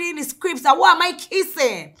after reading the scripts that what am I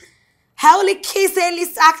kissing? I only kiss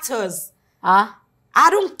A-list actors. I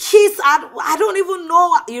don't kiss. I don't even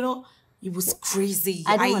know. You know, it was crazy.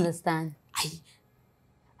 I don't understand.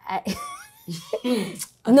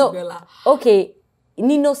 No. Okay.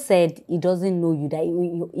 Nino said he doesn't know you, that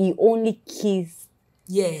he only kiss.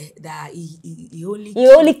 Yeah, that he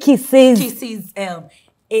only kisses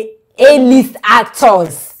A-list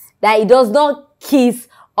actors. That he does not kiss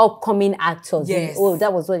upcoming actors. Yes. Oh,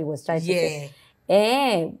 that was what he was trying to say.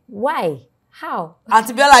 Why? How?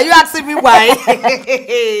 Auntie Biola, you asking me why?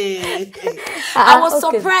 I was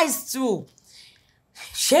surprised too.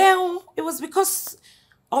 Sheon, it was because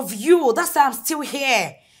of you. That's why I'm still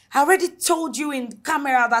here. I already told you in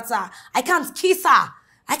camera that I can't kiss her.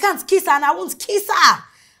 I can't kiss her and I won't kiss her.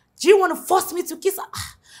 Do you want to force me to kiss her?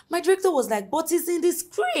 My director was like, but it's in the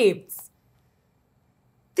script.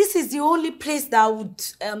 This is the only place that would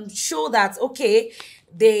show that, okay,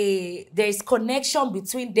 there is connection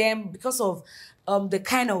between them because of the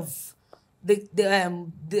kind of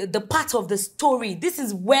the part of the story. This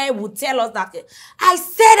is where would tell us that I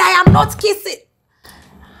said I am not kissing.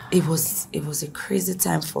 It was a crazy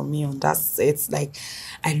time for me on that set. Like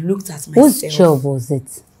I looked at myself. Whose job was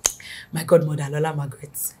it? My godmother, Lola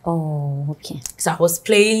Margaret. Oh, okay. So I was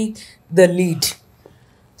playing the lead.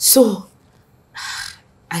 So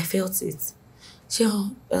I felt it.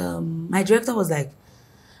 So my director was like,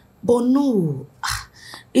 but no,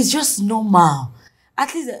 it's just normal.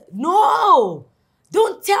 At least, no,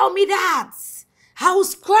 don't tell me that. I will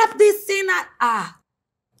scrap this thing at,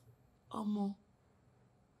 Omo.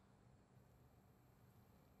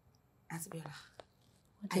 What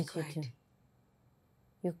did you do?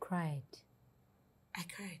 You cried. I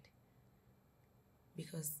cried.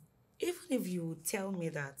 Because even if you tell me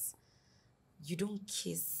that you don't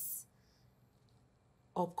kiss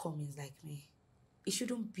upcomings like me, it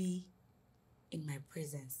shouldn't be in my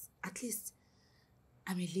presence. At least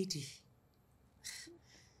I'm a lady.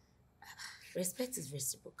 Respect is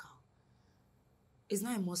reciprocal. It's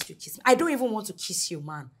not a must you kiss me. I don't even want to kiss you,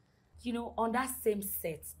 man. You know, on that same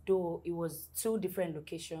set, though it was 2 different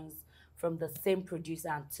locations from the same producer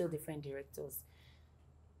and 2 different directors,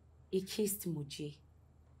 he kissed Muji.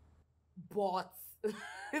 But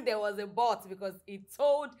there was a but because he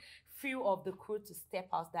told few of the crew to step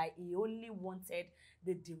out that he only wanted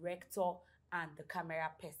the director and the camera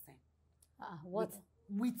person. What?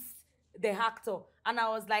 With the actor. And I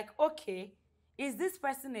was like, okay, is this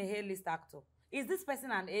person a A-list actor? Is this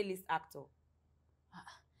person an A-list actor?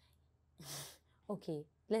 Okay,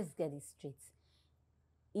 let's get it straight.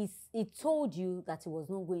 He told you that he was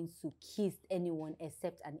not going to kiss anyone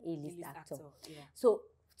except an A-list actor. Yeah. So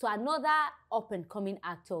another up-and-coming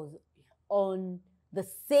actors on the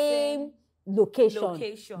same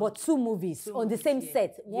location, but 2 movies on the same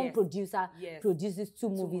set. One producer produces 2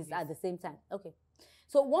 movies at the same time. Okay.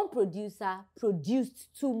 So one producer produced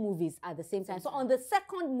 2 movies at the same time. So on the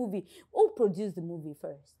second movie, who produced the movie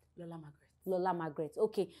first? Lola Margaret.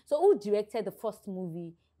 Okay. So who directed the first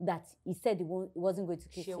movie that he said he wasn't going to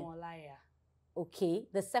kiss him? Okay.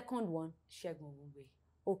 The second one?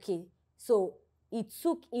 Okay. So he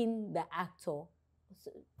took in the actor.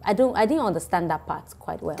 I didn't understand that part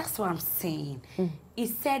quite well. That's what I'm saying. He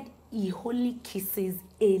said he only kisses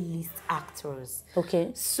A-list actors.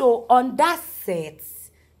 Okay. So on that set,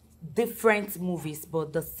 different movies,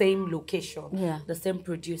 but the same location. Yeah. The same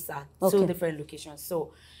producer. Okay. 2 different locations.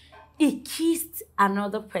 So he kissed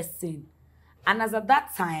another person. And as at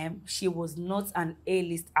that time, she was not an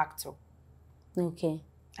A-list actor. Okay.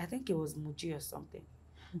 I think it was Muji or something.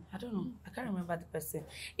 I don't know. I can't remember the person.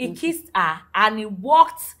 He kissed her and he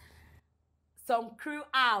walked some crew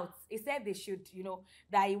out. He said they should,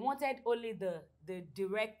 that he wanted only the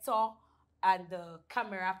director and the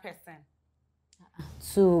camera person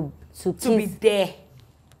To be there.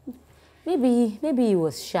 Maybe he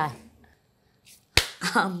was shy.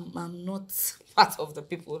 I'm not part of the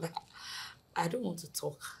people that I don't want to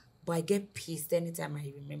talk, but I get pissed anytime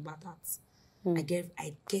I remember that. I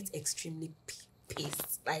get extremely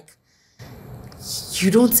pissed. Like,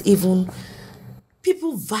 you don't even.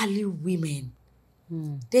 People value women.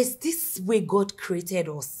 There's this way God created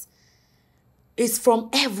us. It's from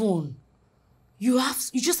heaven. You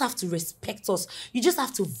just have to respect us. You just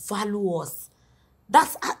have to value us.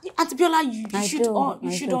 That's Auntie Biola,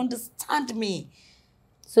 you should understand me.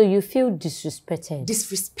 So you feel disrespected?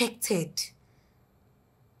 Disrespected.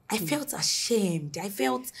 I felt ashamed. I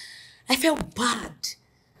felt bad.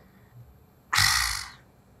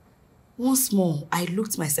 Once more, I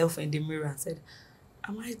looked myself in the mirror and said,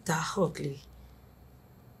 am I that ugly?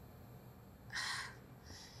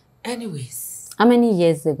 Anyways. How many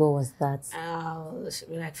years ago was that? It should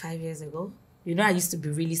be like 5 years ago. I used to be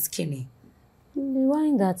really skinny. You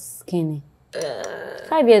weren't that skinny.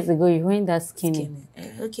 5 years ago, you weren't that skinny.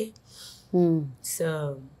 Okay.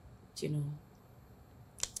 So,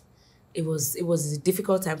 it was a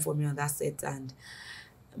difficult time for me on that set, and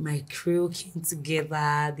my crew came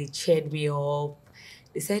together. They cheered me up.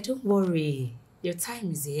 They said, "Don't worry, your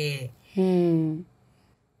time is here.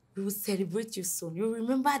 We will celebrate you soon. You'll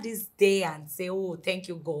remember this day and say, oh, thank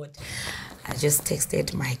you, God." I just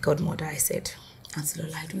texted my godmother. I said, "Auntie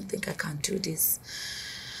Lola, I don't think I can do this."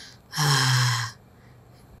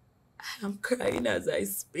 I'm crying as I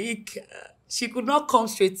speak. She could not come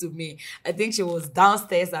straight to me. I think she was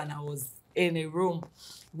downstairs and I was in a room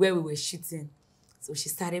where we were shooting. So she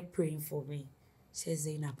started praying for me. She said,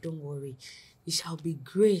 "Zainab, don't worry. You shall be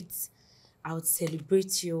great. I would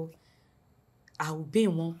celebrate you. I will be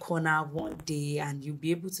in one corner one day and you'll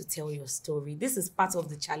be able to tell your story. This is part of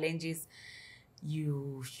the challenges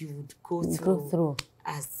you would go through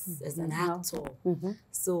as an actor.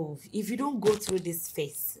 So if you don't go through this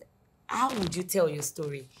phase, how would you tell your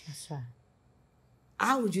story?" That's right.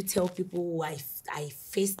 How would you tell people I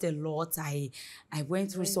faced a lot, I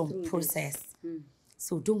went through some process.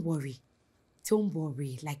 So don't worry. Don't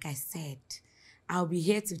worry. Like I said, I'll be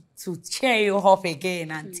here to cheer you up again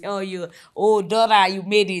and tell you, "Oh, daughter, you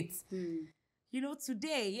made it."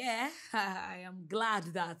 Today, I am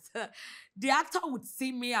glad that the actor would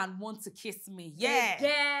see me and want to kiss me.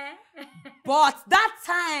 Yeah. But that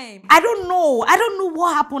time, I don't know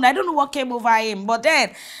what happened. I don't know what came over him. But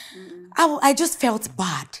then, I just felt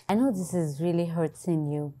bad. I know this is really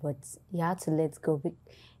hurting you, but you have to let go.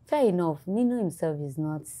 Fair enough, Nino himself is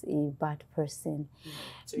not a bad person.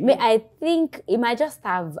 I think he might just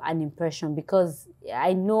have an impression, because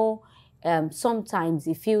I know sometimes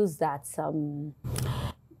he feels that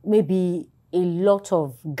maybe a lot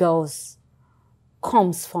of girls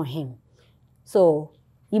comes for him. So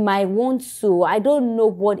he might want to. I don't know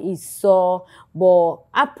what he saw, but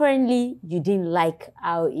apparently you didn't like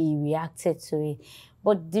how he reacted to it.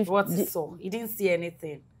 But What he saw? He didn't see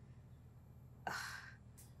anything.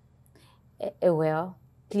 Well,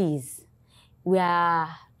 please, we're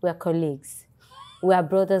colleagues. We are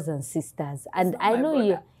brothers and sisters. And I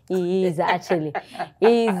know he is actually.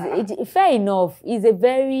 Fair enough. He's a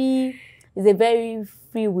very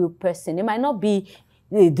free will person. He might not be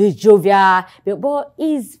the jovial, but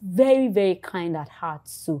he's very, very kind at heart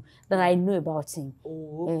too, that I know about him.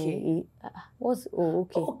 Oh, okay.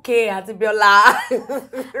 Okay? Okay, Auntie Biola.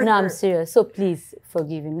 No, I'm serious. So please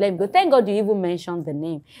forgive him. Let me go. Thank God you even mentioned the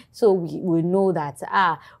name. So we know that,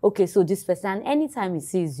 okay, so this person, anytime he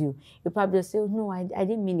sees you, he'll probably say, oh, no, I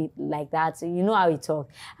didn't mean it like that. So you know how he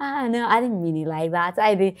talks. No, I didn't mean it like that.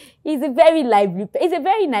 He's a very lively, he's a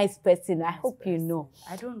very nice person. I hope you know.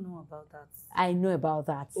 I don't know about that. I know about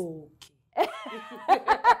that. Okay.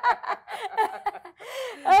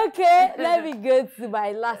 Okay, let me go to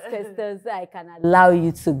my last question so I can allow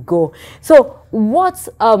you to go. So what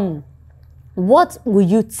will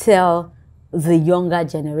you tell the younger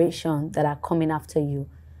generation that are coming after you?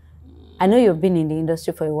 I know you've been in the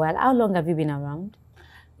industry for a while. How long have you been around?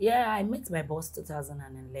 Yeah, I met my boss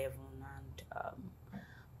 2011 and I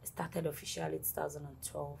started officially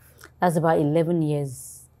 2012. That's about 11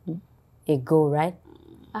 years ago, right?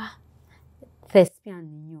 Thespian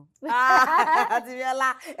Nino.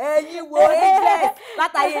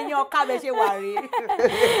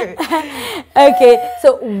 Okay,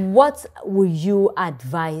 so what will you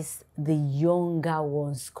advise the younger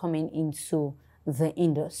ones coming into the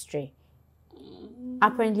industry?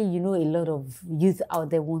 Apparently, you know, a lot of youth out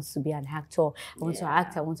there wants to be an actor. I want to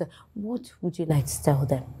act. What would you like to tell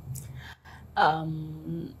them?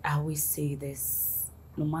 I always say this.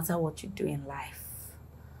 No matter what you do in life,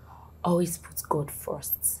 always put God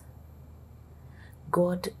first.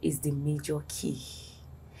 God is the major key.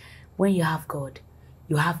 When you have God,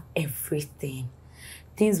 you have everything.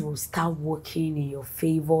 Things will start working in your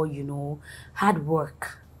favor, you know. Hard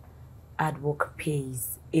work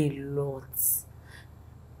pays a lot.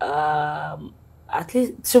 At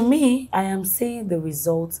least to me, I am seeing the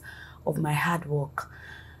results of my hard work.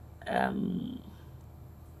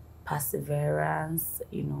 Perseverance,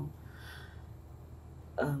 you know.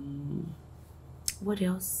 What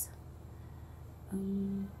else?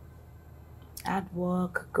 Hard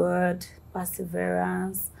work, good,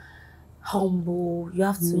 perseverance, humble. You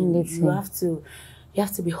have to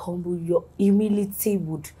be humble. Your humility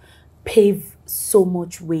would pave so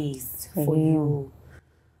much ways for you.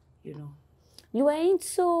 You know. You were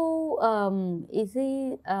into is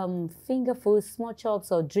it finger food, small chops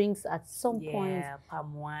or drinks at some point? Yeah,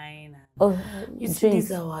 palm wine. You see, this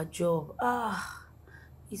is our job.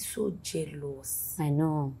 It's so jealous. I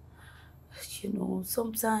know. You know,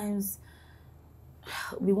 sometimes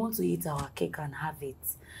we want to eat our cake and have it,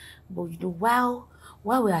 but you know, while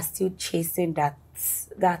we are still chasing that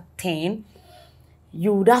thing,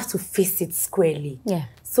 you would have to face it squarely. Yeah.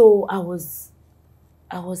 So I was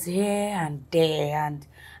here and there, and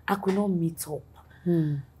I could not meet up.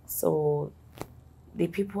 So the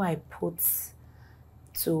people I put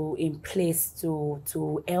in place to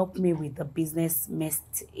help me with the business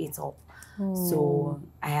messed it up. So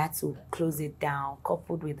I had to close it down,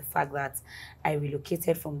 coupled with the fact that I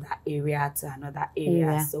relocated from that area to another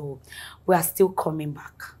area. Yeah. So we are still coming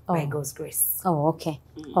back by God's grace. Oh, okay.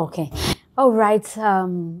 Okay. All right,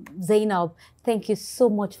 Zainab, thank you so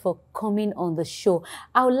much for coming on the show.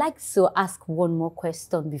 I would like to ask one more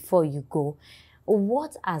question before you go.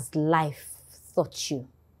 What has life taught you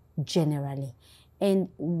generally? And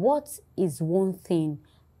what is one thing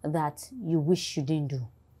that you wish you didn't do?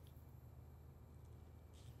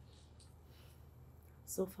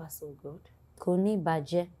 So far, so good. Koni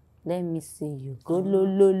Baje, let me see you. Go lo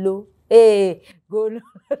lo lo. Hey, go lo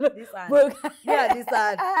lo. This one. Yeah, this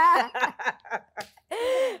one.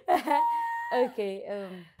 Okay.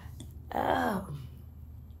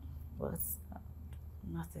 What's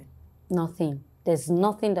nothing. Nothing. There's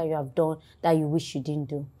nothing that you have done that you wish you didn't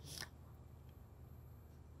do.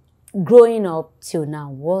 Growing up till now,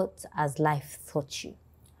 what has life taught you?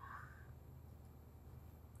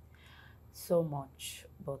 So much,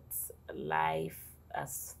 but life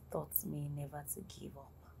has taught me never to give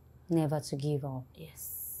up. Never to give up.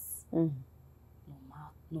 Yes.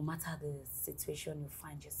 No matter the situation you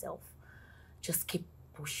find yourself, just keep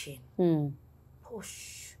pushing.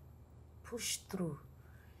 Push through.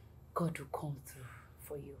 God will come through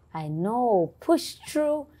for you. I know. Push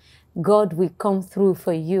through. God will come through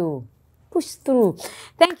for you. push through.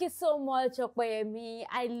 Thank you so much, Okoyemi.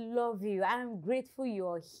 I love you. I'm grateful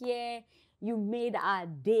you're here. You made our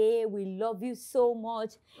day. We love you so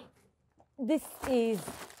much. This is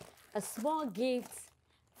a small gift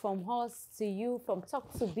from us to you, from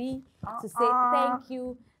Talk to Be, to say thank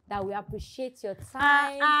you, that we appreciate your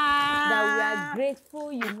time, that we are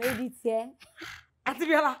grateful you made it here. Auntie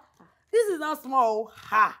Biola, this is not small.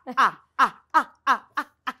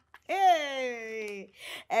 Hey,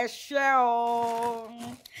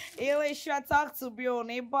 Ele should talk to be on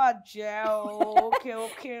a budget.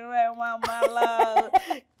 Okay, my love.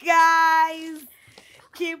 Guys,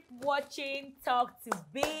 keep watching Talk to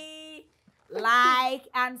Be. Like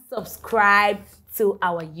and subscribe to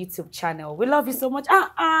our YouTube channel. We love you so much.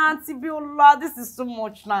 Auntie Biola, this is so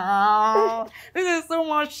much now. This is so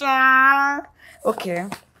much now. Okay,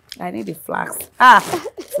 I need the flags.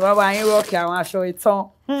 So when you rock, I want to show it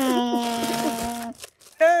on.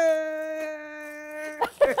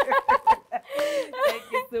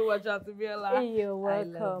 Thank you so much, Auntie Biola. You're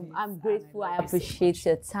welcome. I'm grateful. I appreciate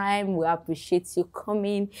your time. We appreciate you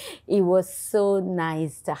coming. It was so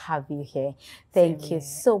nice to have you here. Thank you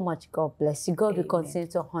so much. God bless you. God will continue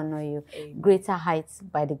to honor you. Greater heights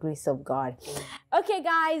by the grace of God. Okay,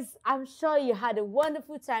 guys, I'm sure you had a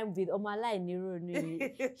wonderful time with Omala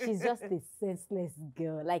Nironi. She's just a senseless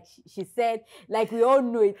girl. Like she said, like we all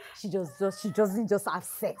know it, she doesn't just have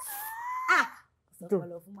sex.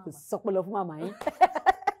 Mama.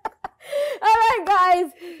 All right,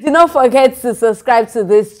 guys, do not forget to subscribe to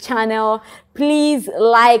this channel. Please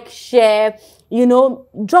like, share,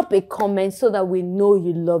 drop a comment so that we know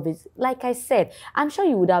you love it. Like I said, I'm sure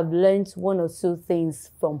you would have learned one or two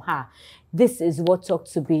things from her. This is what Talk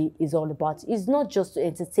to Be is all about. It's not just to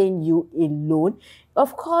entertain you alone.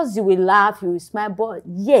 Of course, you will laugh, you will smile, but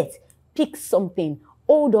yet pick something,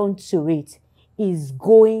 hold on to it. Is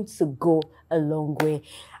going to go a long way.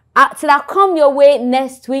 Till I come your way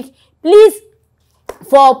next week, please,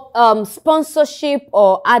 for sponsorship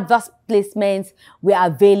or advert placements, we are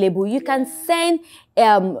available. You can send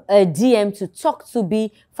a DM to Talk to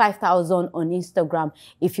Be 5000 on Instagram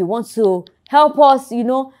if you want to help us.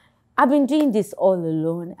 I've been doing this all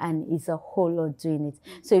alone and it's a whole lot doing it.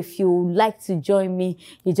 So if you would like to join me,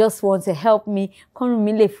 you just want to help me,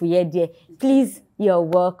 please, you're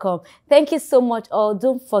welcome. Thank you so much all.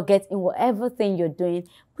 Don't forget, in whatever thing you're doing,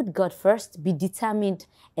 put God first, be determined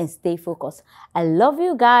and stay focused. I love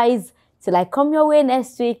you guys. Till I come your way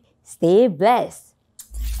next week, stay blessed.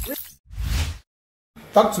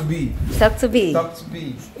 Talk to Be. Talk to Be. Talk to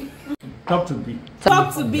Be. Talk to be.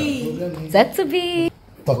 Talk to Be. Talk to Be.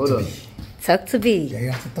 Talk to Be. Talk to Be. Yeah,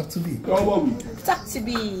 you have to talk to Be. Talk to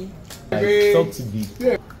Be. Talk to be.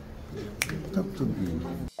 Talk to Be.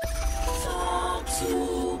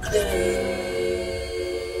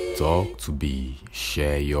 Talk to Be.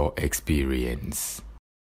 Share your experience.